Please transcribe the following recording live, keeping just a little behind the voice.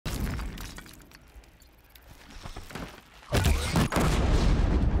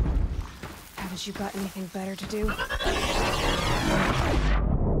Haven't you got anything better to do?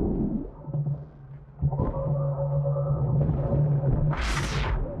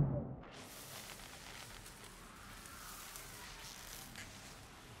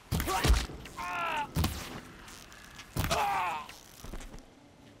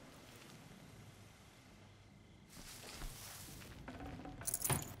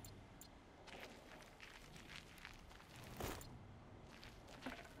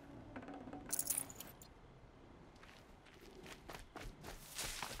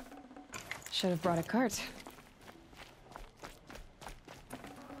 Should have brought a cart.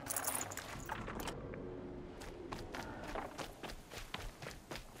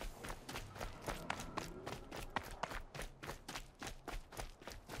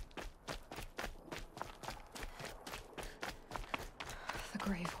 The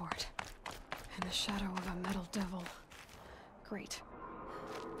Grave Horde. In the shadow of a metal devil. Great.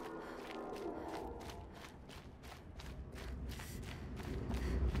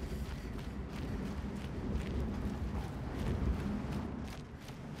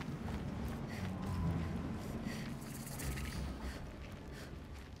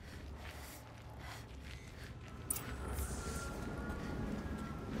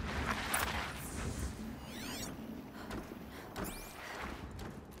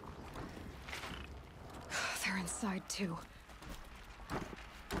 They're inside too.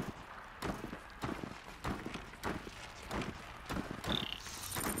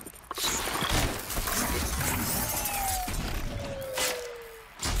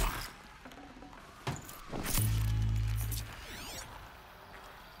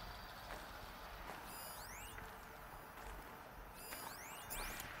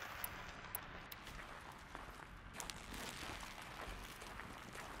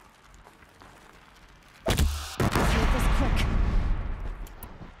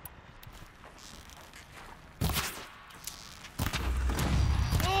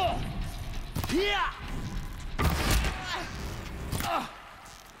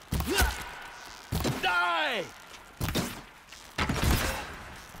 Die!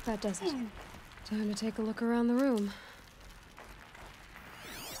 That does it. Time to take a look around the room.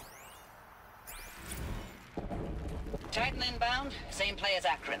 Titan inbound, same play as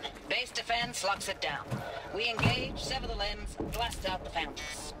Akron. Base defense locks it down. We engage, sever the limbs, blast out the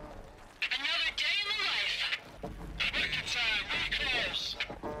fountains. Another day in the life. Working time, we're close.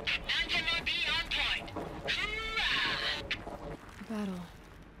 Anthem RP on point. Hoorah! A battle.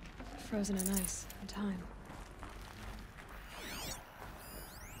 Frozen in ice and time.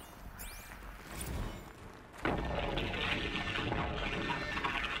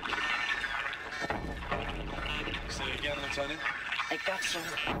 Say it again, Lieutenant. It got through.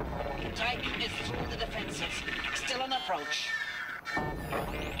 Titan is through the defenses. Still on approach.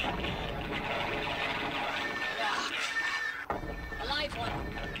 A live one.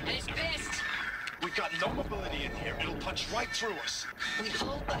 And it's pissed. We've got no mobility in here. It'll punch right through us. We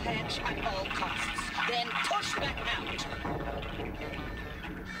hold the hedge at all costs. Then push back out.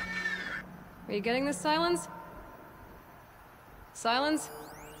 Are you getting this, Silence? Silence?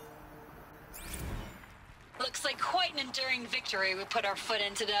 Looks like quite an enduring victory we put our foot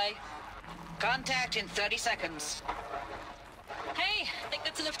in today. Contact in 30 seconds. Hey, think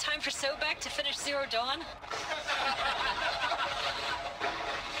that's enough time for Sobek to finish Zero Dawn?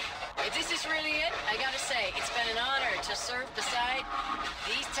 If this is really it, I gotta say, it's been an honor to serve beside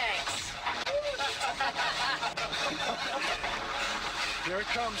these tanks. Here it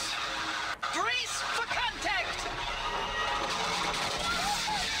comes. Brace for contact!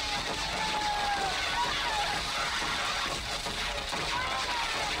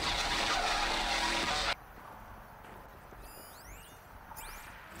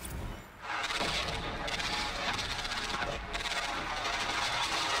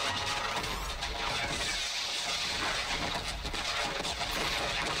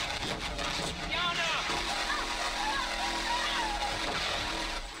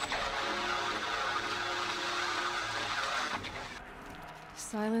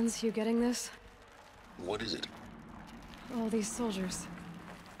 Silence, you getting this? What is it? All these soldiers.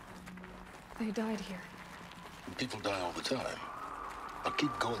 They died here. People die all the time. I'll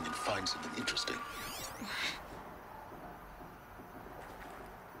keep going and find something interesting.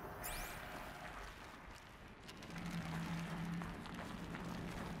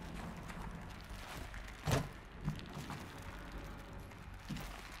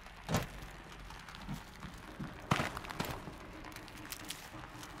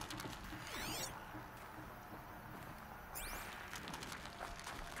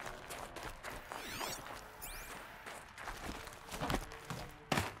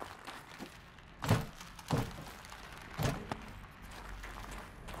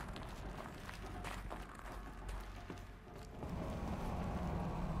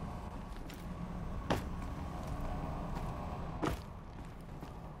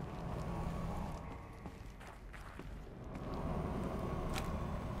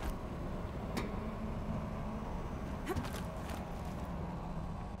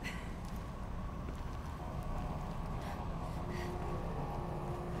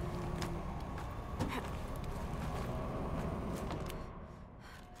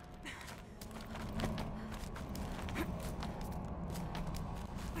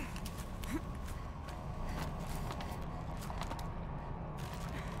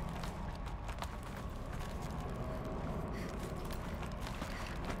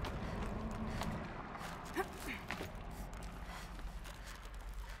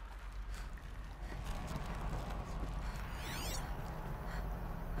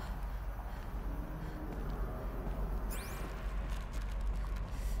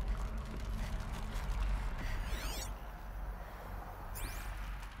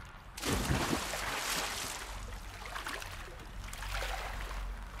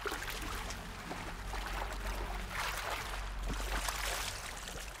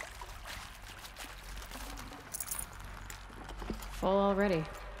 Full already.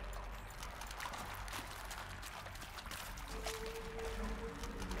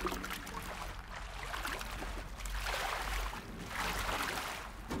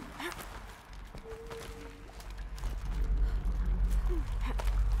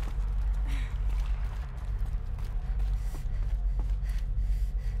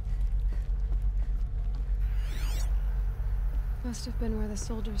 Must have been where the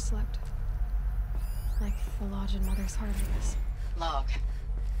soldiers slept. Like the lodge in Mother's Heart, I guess. Log.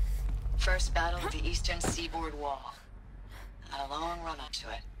 First battle of the eastern seaboard wall. Had a long run up to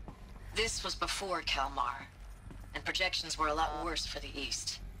it. This was before Kalmar, and projections were a lot worse for the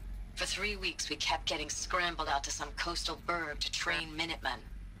east. For 3 weeks, we kept getting scrambled out to some coastal burg to train Minutemen.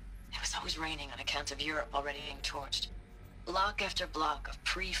 It was always raining on account of Europe already being torched. Block after block of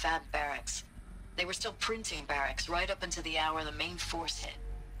prefab barracks. They were still printing barracks right up until the hour the main force hit.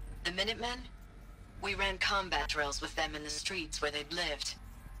 The Minutemen? We ran combat drills with them in the streets where they'd lived,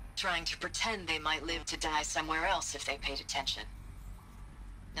 trying to pretend they might live to die somewhere else if they paid attention.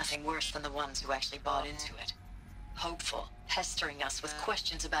 Nothing worse than the ones who actually bought into it. Hopeful, pestering us with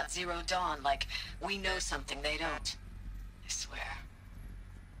questions about Zero Dawn like we know something they don't. I swear,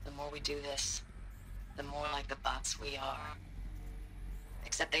 the more we do this, the more like the bots we are.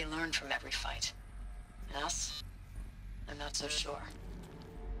 Except they learn from every fight. And us? I'm not so sure.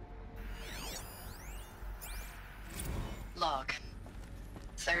 Log.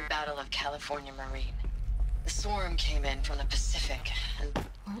 Third Battle of California Marine. The swarm came in from the Pacific, and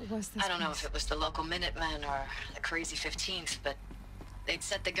What was this I don't know place? if it was the local Minutemen or the crazy 15th, but they'd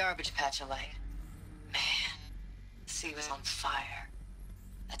set the garbage patch alight. Man, the sea was on fire.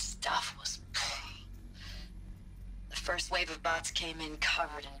 That stuff was... The first wave of bots came in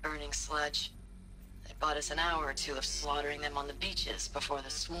covered in burning sludge. They bought us an hour or two of slaughtering them on the beaches before the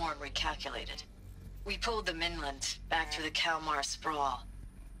swarm recalculated. We pulled them inland, back through the Kalmar sprawl.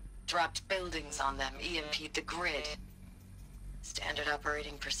 Dropped buildings on them, EMP'd the grid. Standard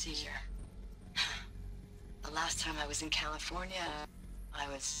operating procedure. The last time I was in California, I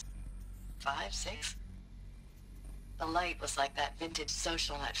was 5, 6? The light was like that vintage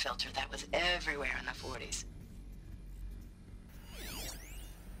social net filter that was everywhere in the 40s.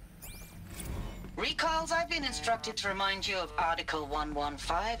 Recalls, I've been instructed to remind you of Article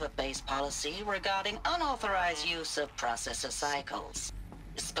 115 of base policy regarding unauthorized use of processor cycles.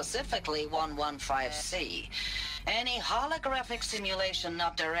 Specifically 115C. Any holographic simulation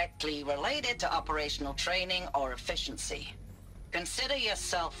not directly related to operational training or efficiency. Consider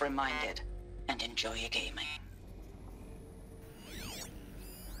yourself reminded, and enjoy your gaming.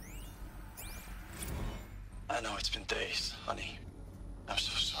 I know it's been days, honey. I'm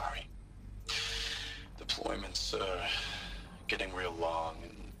so sorry. Deployments are getting real long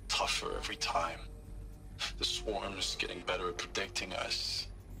and tougher every time. The swarm's getting better at predicting us.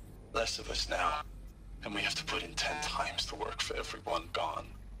 Less of us now. And we have to put in 10 times the work for everyone gone.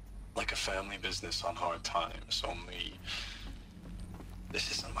 Like a family business on hard times, only...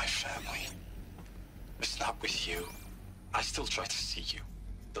 This isn't my family. It's not with you. I still try to see you.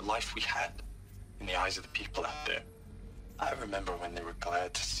 The life we had. In the eyes of the people out there. I remember when they were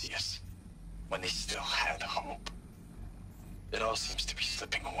glad to see us. When they still had hope. It all seems to be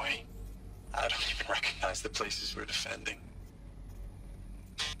slipping away. I don't even recognize the places we're defending.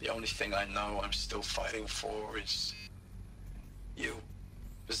 The only thing I know I'm still fighting for is... you.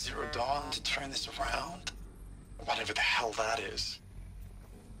 The Zero Dawn to turn this around. Whatever the hell that is.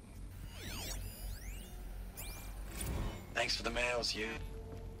 Thanks for the mails, you.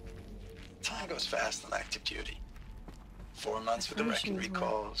 Time goes fast on active duty. 4 months with the wrecking Furnishings were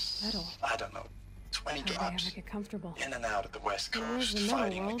recalls. metal. I don't know. 20 How'd they drops. ever get comfortable? In and out of the West It was Coast, the metal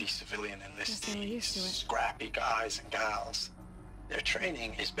fighting world. with these civilian Guess they were used to enlistees, it. scrappy guys and gals. Their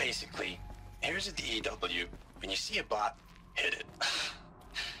training is basically, here's a DEW. When you see a bot, hit it.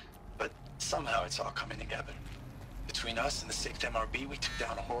 But somehow it's all coming together. Between us and the 6th MRB, we took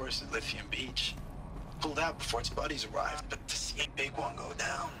down a horse at Lithium Beach. Pulled out before its buddies arrived, but to see a big one go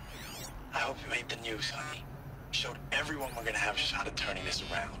down, I hope you made the news, honey. Showed everyone we're gonna have a shot at turning this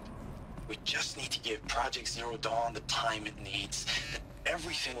around. We just need to give Project Zero Dawn the time it needs, and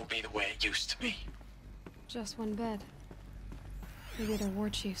everything will be the way it used to be. Just one bed. Maybe the war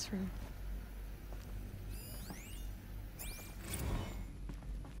chief's room.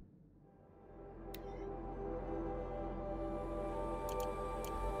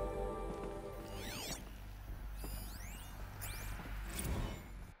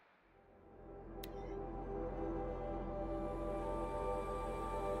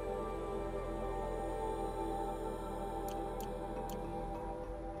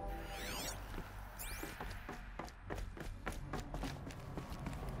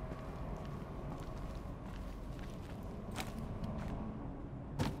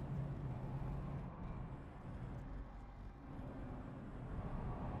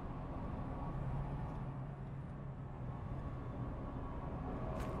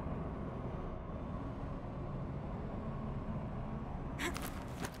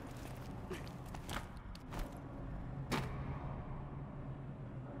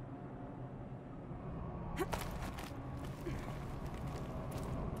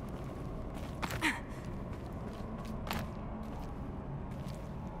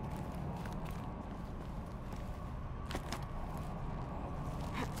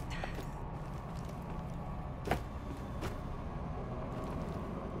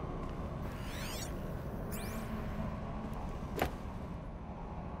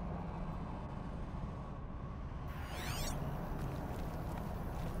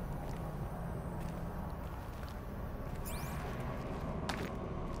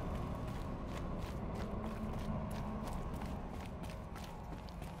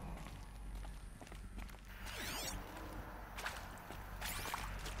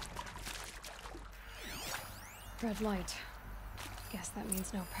 Red light. Guess that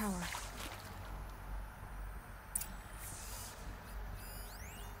means no power.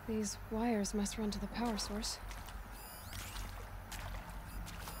 These wires must run to the power source.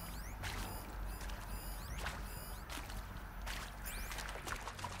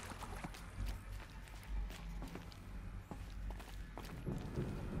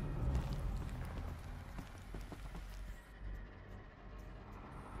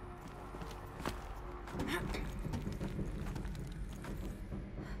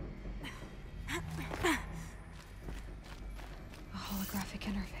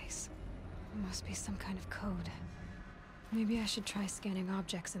 Interface. Must be some kind of code. Maybe I should try scanning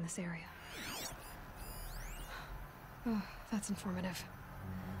objects in this area. Oh, that's informative.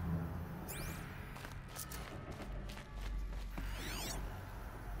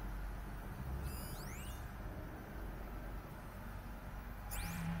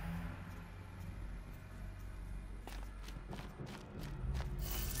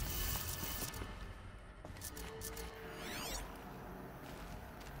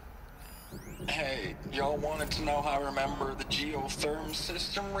 Hey, y'all wanted to know how I remember the geotherm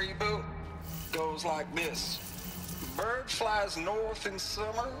system reboot? Goes like this. Bird flies north in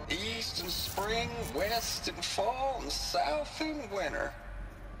summer, east in spring, west in fall, and south in winter.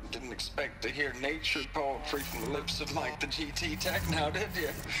 Didn't expect to hear nature poetry from the lips of Mike the GT Tech now, did you?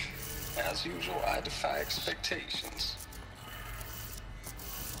 As usual, I defy expectations.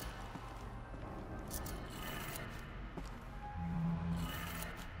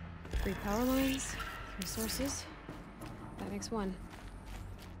 Three power lines, 3 sources. That makes 1.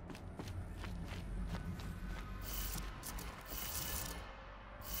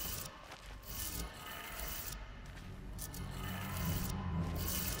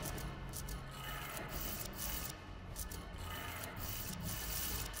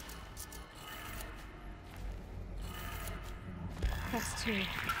 That's 2.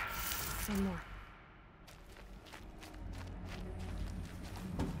 1 more.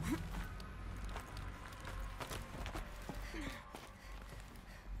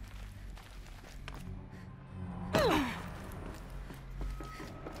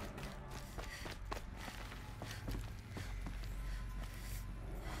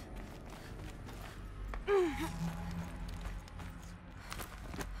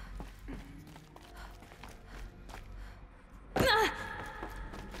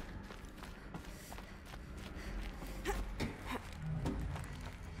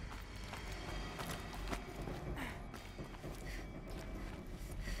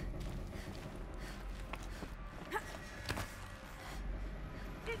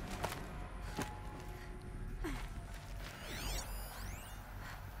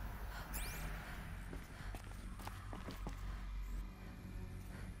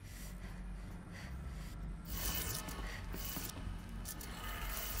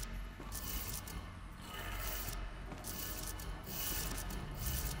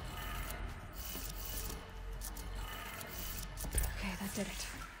 That did it.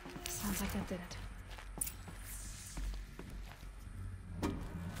 Sounds like that did it.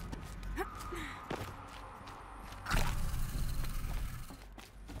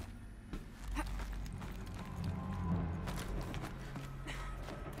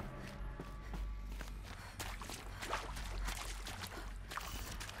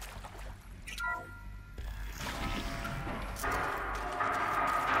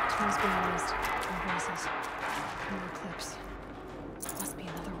 Tools being used. More voices. More clips. Must be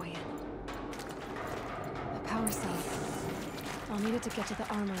another way in. The power cell. I'll need it to get to the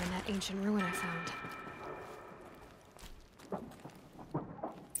armor in that ancient ruin I found.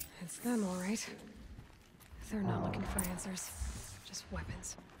 It's them, all right. They're not looking for answers. Just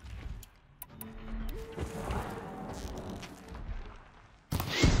weapons.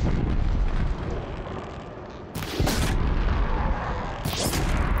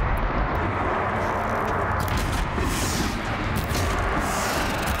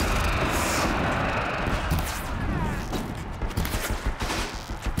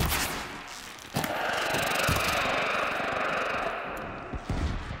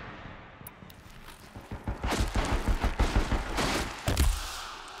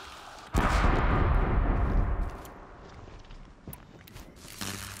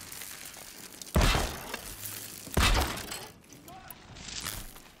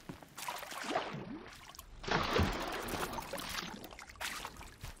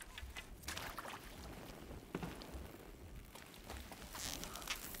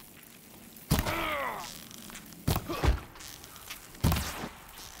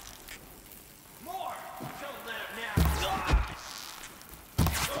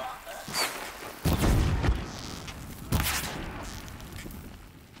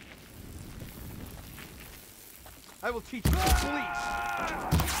 I will teach you the police!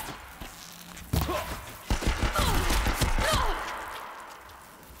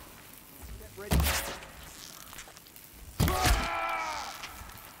 Get ready.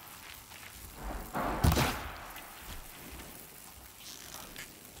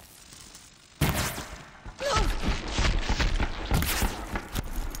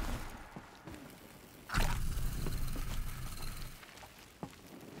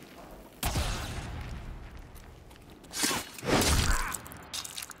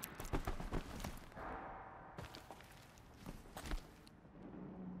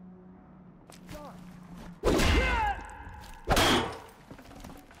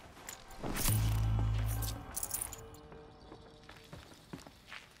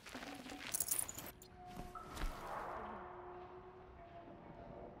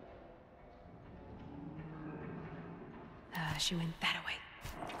 She went that way.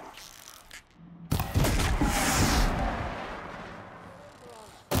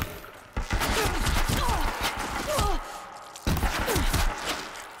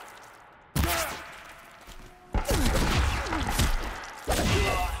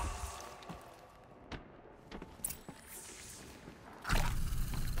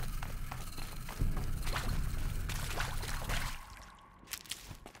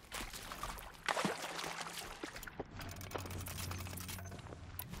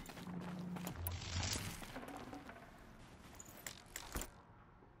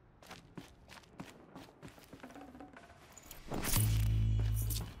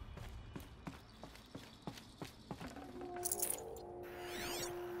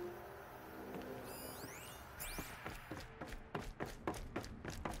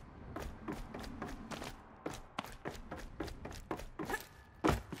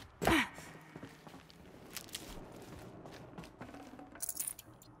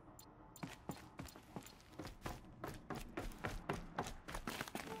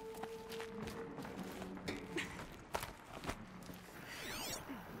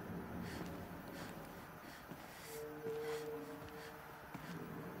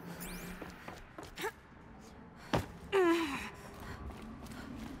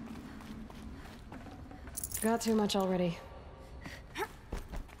 Got too much already.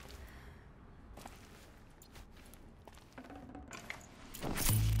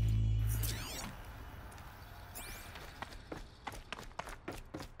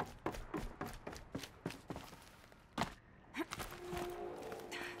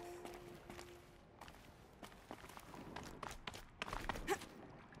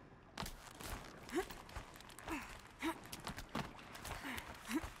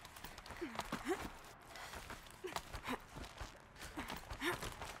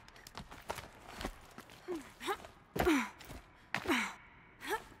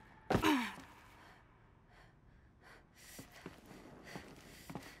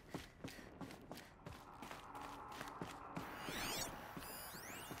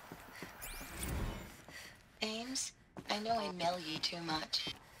 Ames, I know I mail you too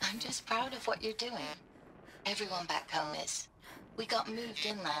much. I'm just proud of what you're doing. Everyone back home is. We got moved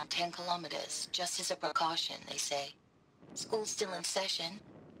inland 10 kilometers, just as a precaution, they say. School's still in session,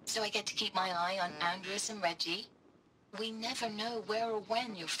 so I get to keep my eye on Andres and Reggie. We never know where or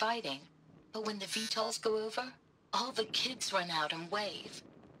when you're fighting, but when the VTOLs go over, all the kids run out and wave.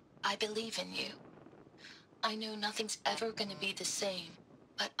 I believe in you. I know nothing's ever gonna be the same,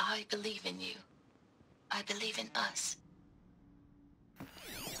 but I believe in you. I believe in us.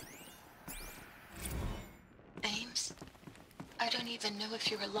 Ames, I don't even know if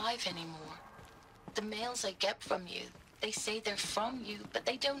you're alive anymore. The mails I get from you, they say they're from you, but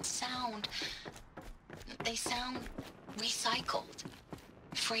they don't sound... They sound recycled.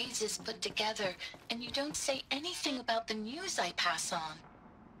 Phrases put together, and you don't say anything about the news I pass on.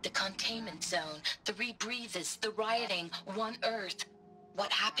 The containment zone, the rebreathers, the rioting, One Earth.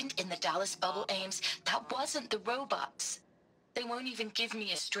 What happened in the Dallas bubble, Ames, that wasn't the robots. They won't even give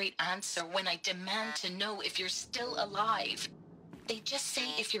me a straight answer when I demand to know if you're still alive. They just say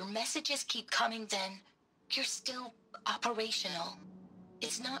if your messages keep coming, then you're still operational.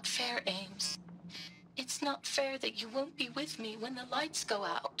 It's not fair, Ames. It's not fair that you won't be with me when the lights go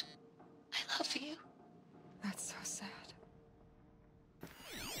out. I love you. That's so sad.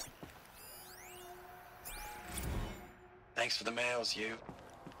 Thanks for the mails, you.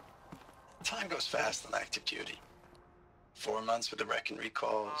 Time goes fast on active duty. 4 months with the wreck and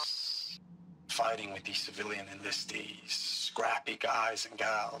recalls, fighting with these civilian enlistees, scrappy guys and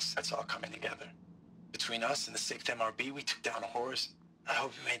gals. That's all coming together. Between us and the 6th MRB, we took down a horse. I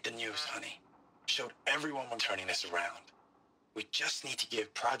hope it made the news, honey. Showed everyone we're turning this around. We just need to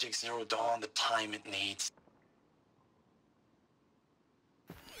give Project Zero Dawn the time it needs.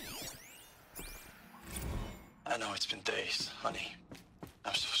 I know it's been days, honey.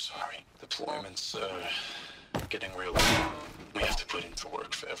 I'm so sorry. Deployments are getting real. We have to put into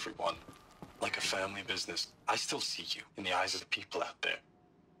work for everyone. Like a family business. I still see you in the eyes of the people out there.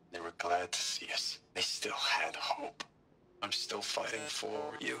 They were glad to see us. They still had hope. I'm still fighting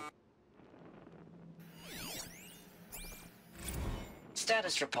for you.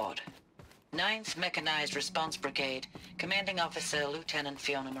 Status report. 9th Mechanized Response Brigade, Commanding Officer Lieutenant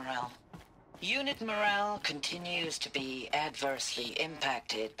Fiona Morrell. Unit morale continues to be adversely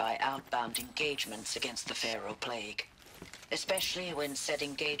impacted by outbound engagements against the Pharaoh Plague, especially when said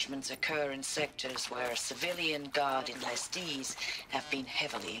engagements occur in sectors where civilian guard enlistees have been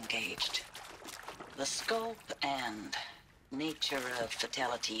heavily engaged. The scope and nature of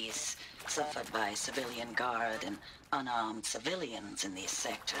fatalities suffered by civilian guard and unarmed civilians in these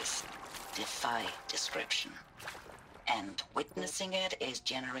sectors defy description. And witnessing it is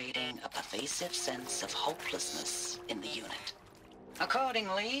generating a pervasive sense of hopelessness in the unit.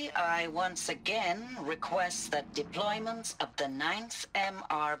 Accordingly, I once again request that deployments of the 9th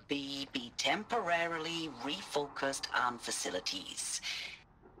MRB be temporarily refocused on facilities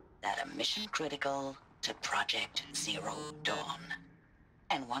that are mission critical to Project Zero Dawn.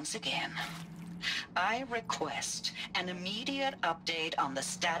 And once again, I request an immediate update on the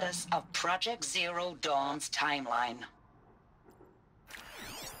status of Project Zero Dawn's timeline.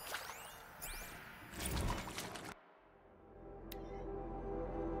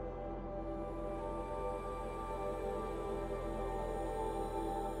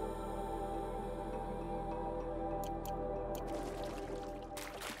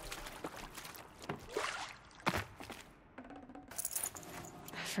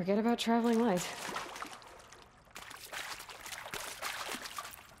 Forget about traveling light.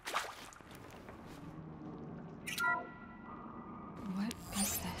 What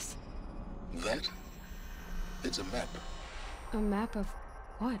is this? That? It's a map. A map of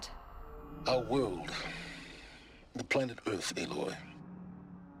what? Our world. The planet Earth, Aloy.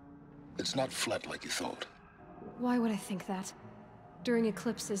 It's not flat like you thought. Why would I think that? During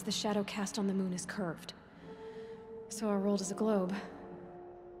eclipses, the shadow cast on the moon is curved. So our world is a globe.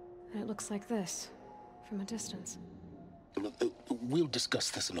 And it looks like this, from a distance. We'll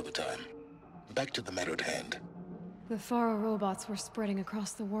discuss this another time. Back to the matter at hand. The Faro robots were spreading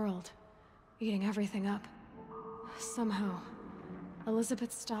across the world, eating everything up. Somehow,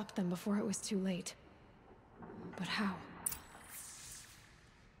 Elizabeth stopped them before it was too late. But how?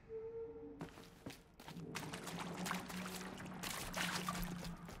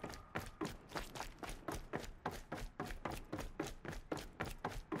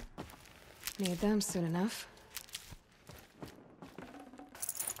 Need them soon enough.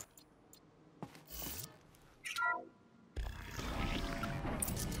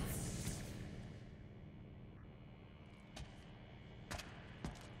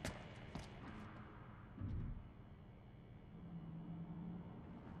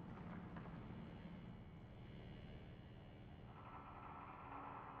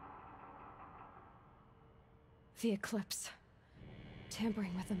 The Eclipse.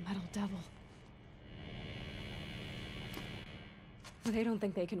 Tampering with the Metal Devil. They don't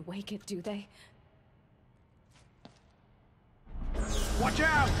think they can wake it, do they? Watch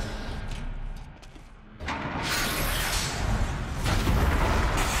out!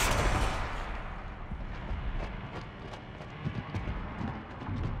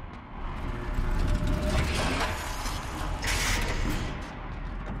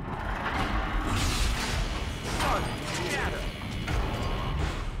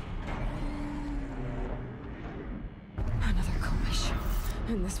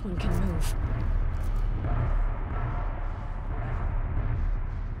 And this one can move.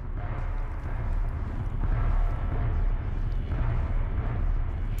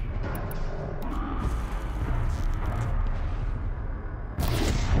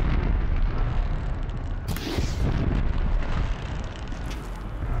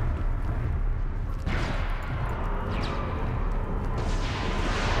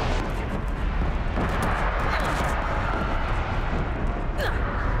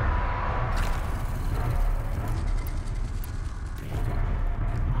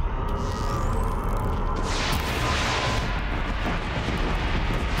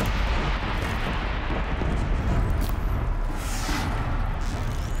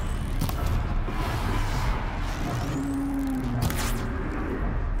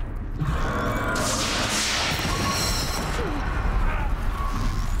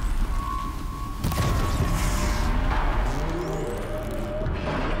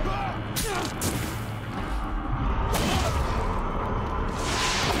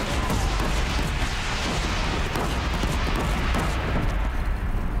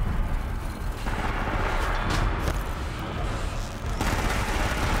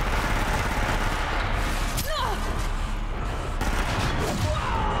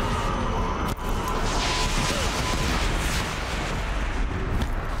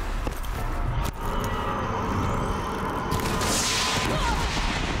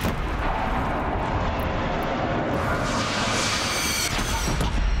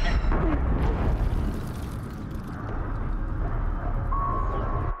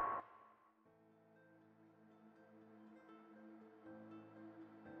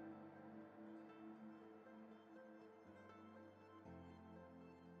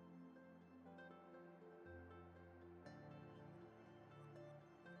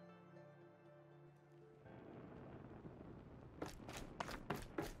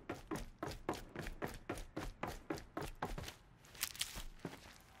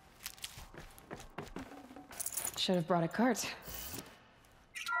 Should have brought a cart.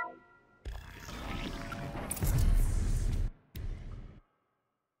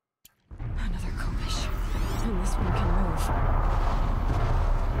 Another Kovish. And this one can move.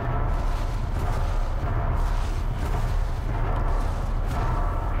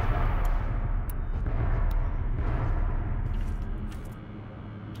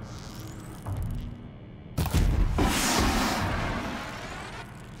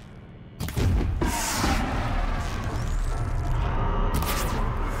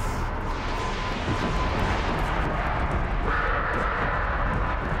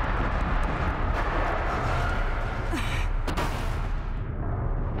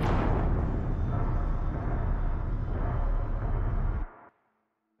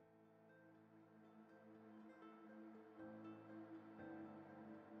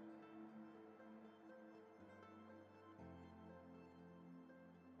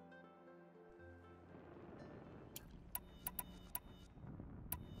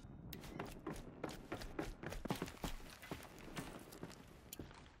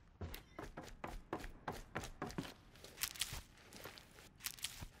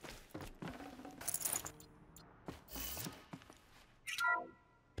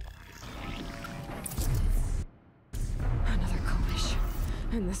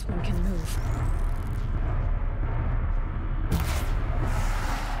 And this one can move.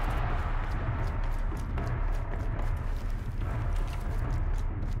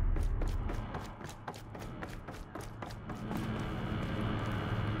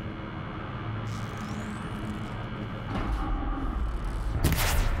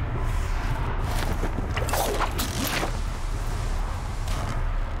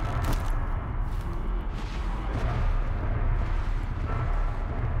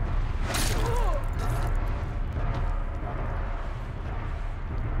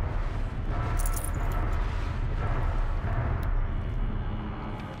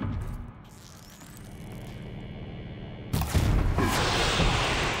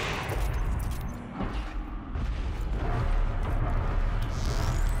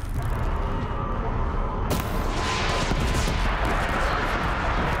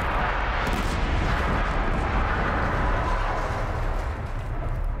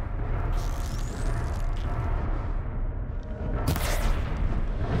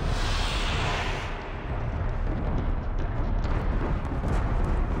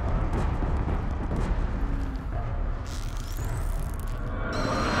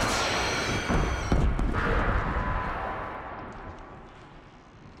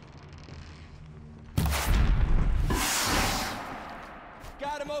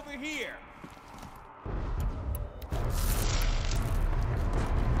 Got him over here.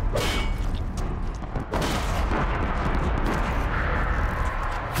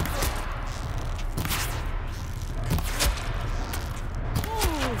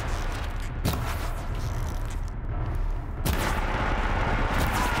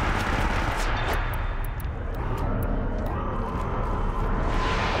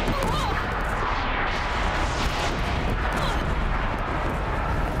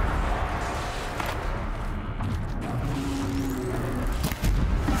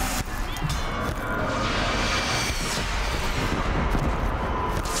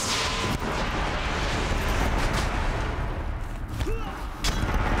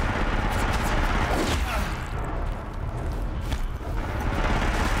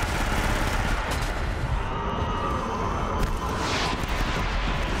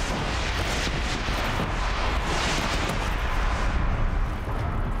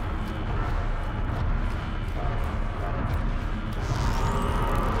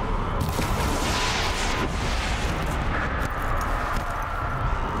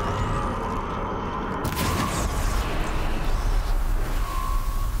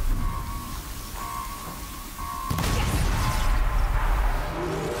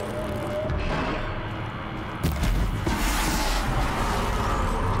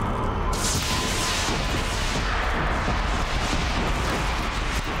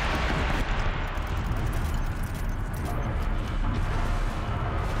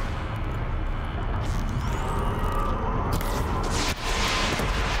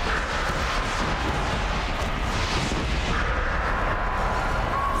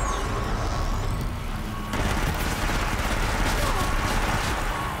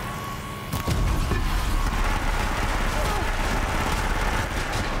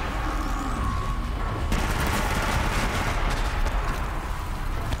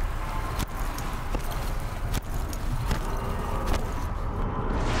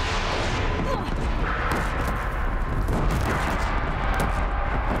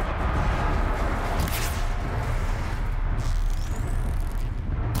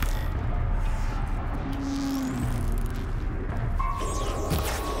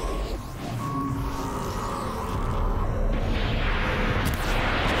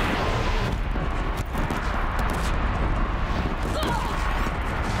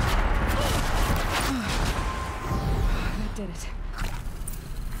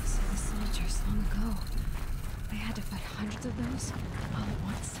 Soldiers long ago. They had to fight hundreds of those all at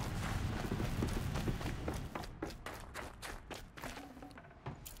once.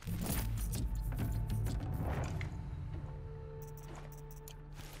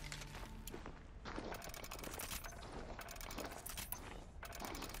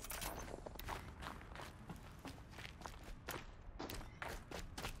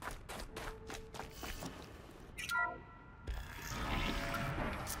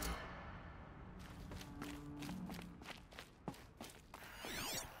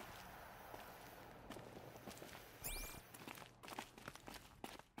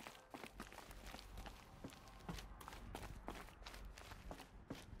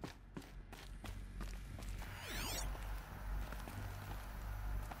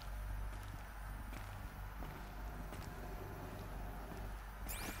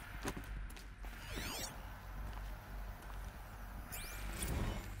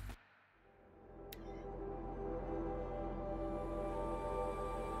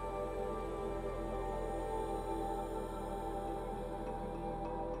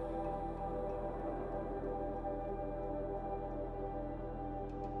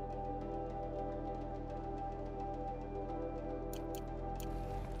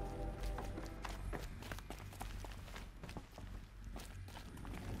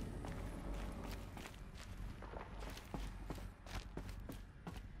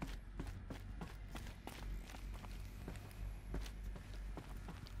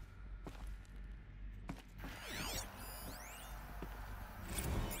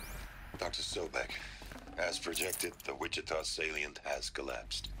 Dr. Sobek, as projected, the Wichita salient has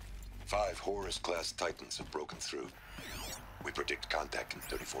collapsed. 5 Horus-class Titans have broken through. We predict contact in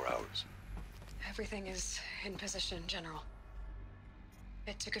 34 hours. Everything is in position, General.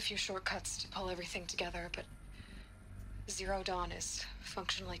 It took a few shortcuts to pull everything together, but Zero Dawn is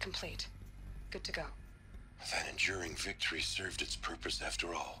functionally complete. Good to go. That enduring victory served its purpose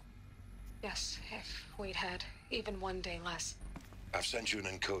after all. Yes, if we'd had even one day less. I've sent you an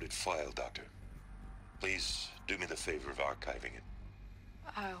encoded file, Doctor. Please do me the favor of archiving it.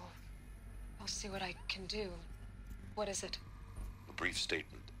 I'll see what I can do. What is it? A brief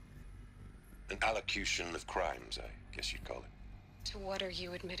statement. An allocution of crimes, I guess you'd call it. To what are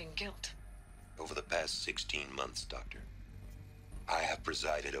you admitting guilt? Over the past 16 months, Doctor, I have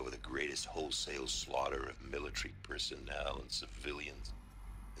presided over the greatest wholesale slaughter of military personnel and civilians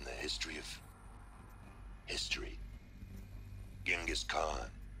in the history of history. Genghis Khan,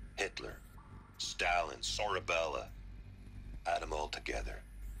 Hitler, Stalin, Sorabella. Add them all together.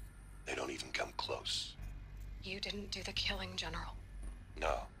 They don't even come close. You didn't do the killing, General.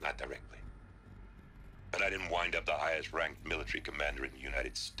 No, not directly. But I didn't wind up the highest-ranked military commander in the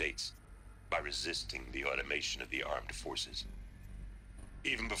United States by resisting the automation of the armed forces.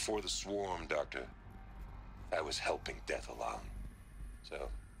 Even before the swarm, Doctor, I was helping death along. So,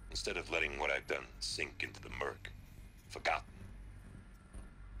 instead of letting what I've done sink into the murk, forgotten,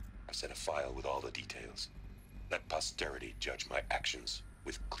 I sent a file with all the details. Let posterity judge my actions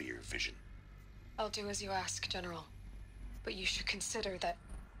with clear vision. I'll do as you ask, General. But you should consider that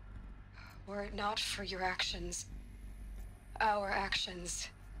were it not for your actions, our actions,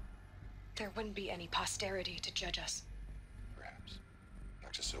 there wouldn't be any posterity to judge us. Perhaps.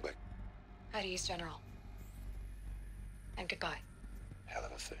 Dr. Sobek. At ease, General. And goodbye. Hell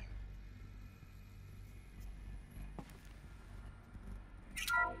of a thing.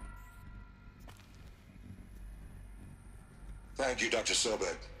 Thank you, Dr.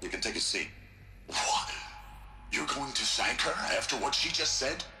 Sobek. You can take a seat. What? You're going to thank her after what she just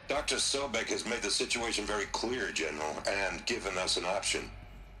said? Dr. Sobek has made the situation very clear, General, and given us an option.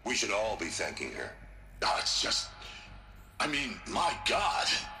 We should all be thanking her. No, it's just... I mean, my God.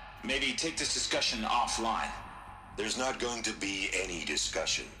 Maybe take this discussion offline. There's not going to be any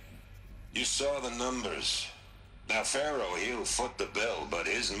discussion. You saw the numbers. Now, Pharaoh, he'll foot the bill, but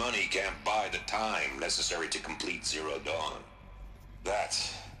his money can't buy the time necessary to complete Zero Dawn. That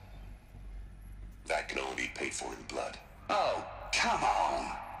can only be paid for in blood. Oh, come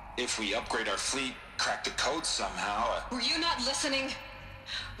on. If we upgrade our fleet, crack the code somehow... Were you not listening?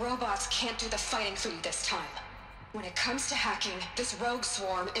 Robots can't do the fighting for you this time. When it comes to hacking, this rogue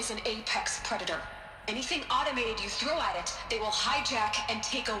swarm is an apex predator. Anything automated you throw at it, they will hijack and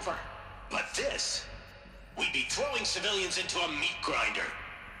take over. But this... we'd be throwing civilians into a meat grinder.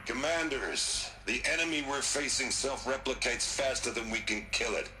 Commanders, the enemy we're facing self-replicates faster than we can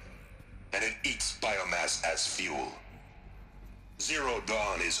kill it. And it eats biomass as fuel. Zero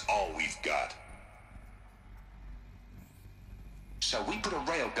Dawn is all we've got. So we put a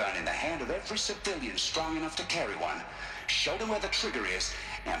railgun in the hand of every civilian strong enough to carry one, show them where the trigger is,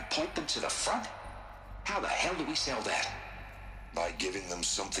 and point them to the front? How the hell do we sell that? By giving them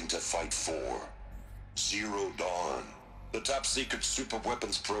something to fight for. Zero Dawn. The top-secret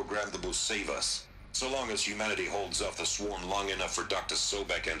superweapons program that will save us. So long as humanity holds off the swarm long enough for Dr.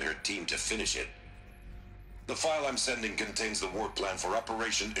 Sobek and her team to finish it. The file I'm sending contains the war plan for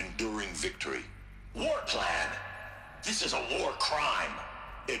Operation Enduring Victory. War plan? This is a war crime.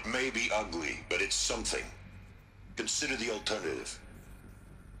 It may be ugly, but it's something. Consider the alternative.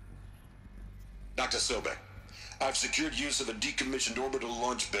 Dr. Sobek, I've secured use of a decommissioned orbital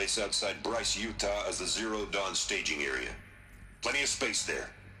launch base outside Bryce, Utah as the Zero Dawn staging area. Plenty of space there.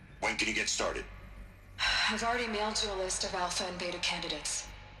 When can you get started? I've already mailed you a list of Alpha and Beta candidates.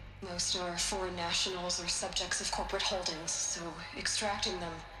 Most are foreign nationals or subjects of corporate holdings, so extracting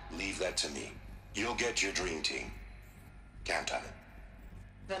them... Leave that to me. You'll get your dream team. Count on it.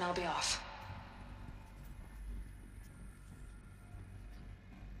 Then I'll be off.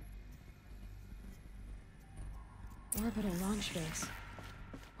 Orbital launch base.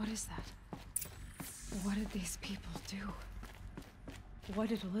 What is that? What did these people do? What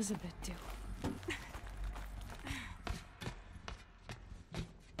did Elizabeth do?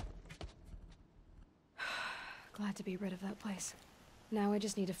 Glad to be rid of that place. Now I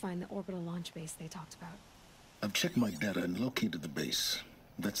just need to find the orbital launch base they talked about. I've checked my data and located the base.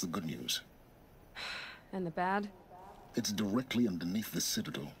 That's the good news. And the bad? It's directly underneath the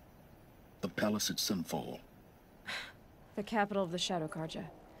Citadel. The palace at Sunfall. The capital of the Shadow Carja.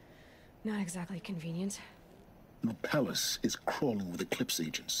 Not exactly convenient. The palace is crawling with Eclipse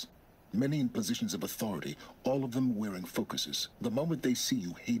agents. Many in positions of authority, all of them wearing focuses. The moment they see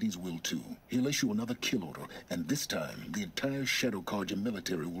you, Hades will too. He'll issue another kill order, and this time, the entire Shadow Carja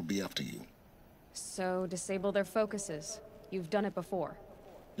military will be after you. So, disable their focuses. You've done it before.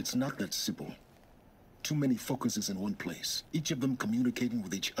 It's not that simple. Too many focuses in one place, each of them communicating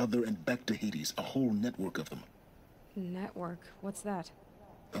with each other and back to Hades, a whole network of them. Network? What's that?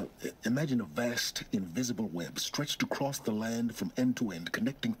 Imagine a vast, invisible web stretched across the land from end to end,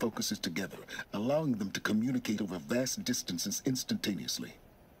 connecting focuses together, allowing them to communicate over vast distances instantaneously.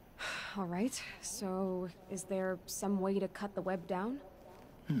 All right, so is there some way to cut the web down?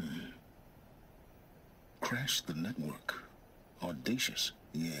 Crash the network. Audacious.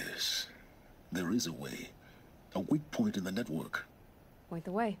 Yes, there is a way. A weak point in the network. Point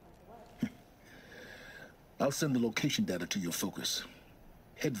the way. I'll send the location data to your focus.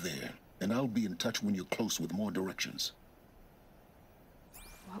 Head there, and I'll be in touch when you're close with more directions.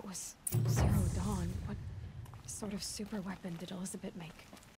 What was Zero Dawn? What sort of super weapon did Elizabeth make?